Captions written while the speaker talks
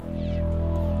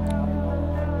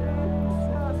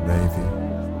Maybe,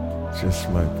 just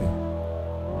might be.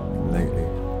 Lately,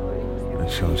 I'm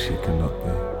sure she cannot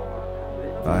be.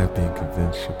 But I've been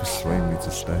convinced she'll persuade me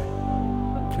to stay.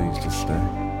 Please just stay.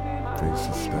 Please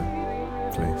just stay.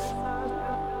 Please.